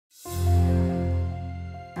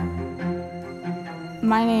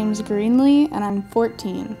My name's Greenley and I'm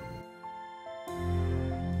 14.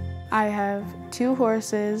 I have 2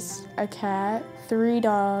 horses, a cat, 3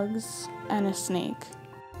 dogs, and a snake.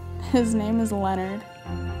 His name is Leonard.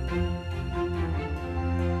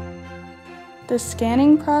 The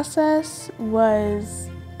scanning process was,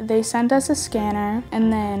 they sent us a scanner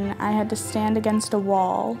and then I had to stand against a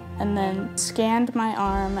wall and then scanned my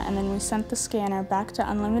arm, and then we sent the scanner back to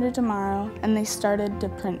Unlimited Tomorrow and they started to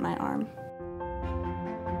print my arm.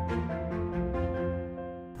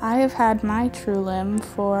 I have had my TrueLimb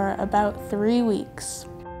for about 3 weeks.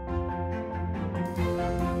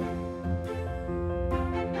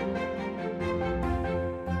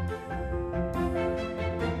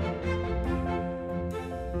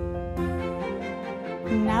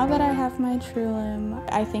 Now that I have my TrueLimb,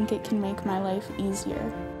 I think it can make my life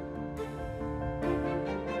easier.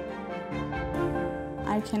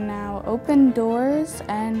 I can now open doors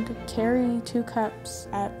and carry 2 cups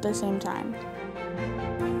at the same time.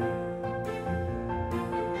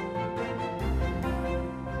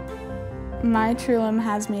 My TrueLimb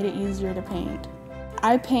has made it easier to paint.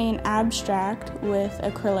 I paint abstract with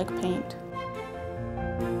acrylic paint.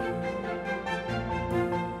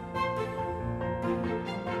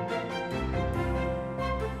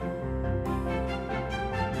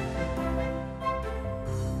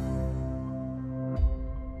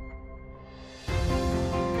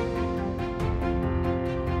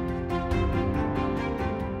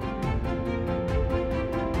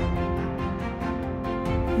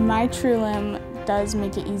 My TrueLimb does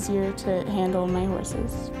make it easier to handle my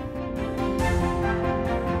horses.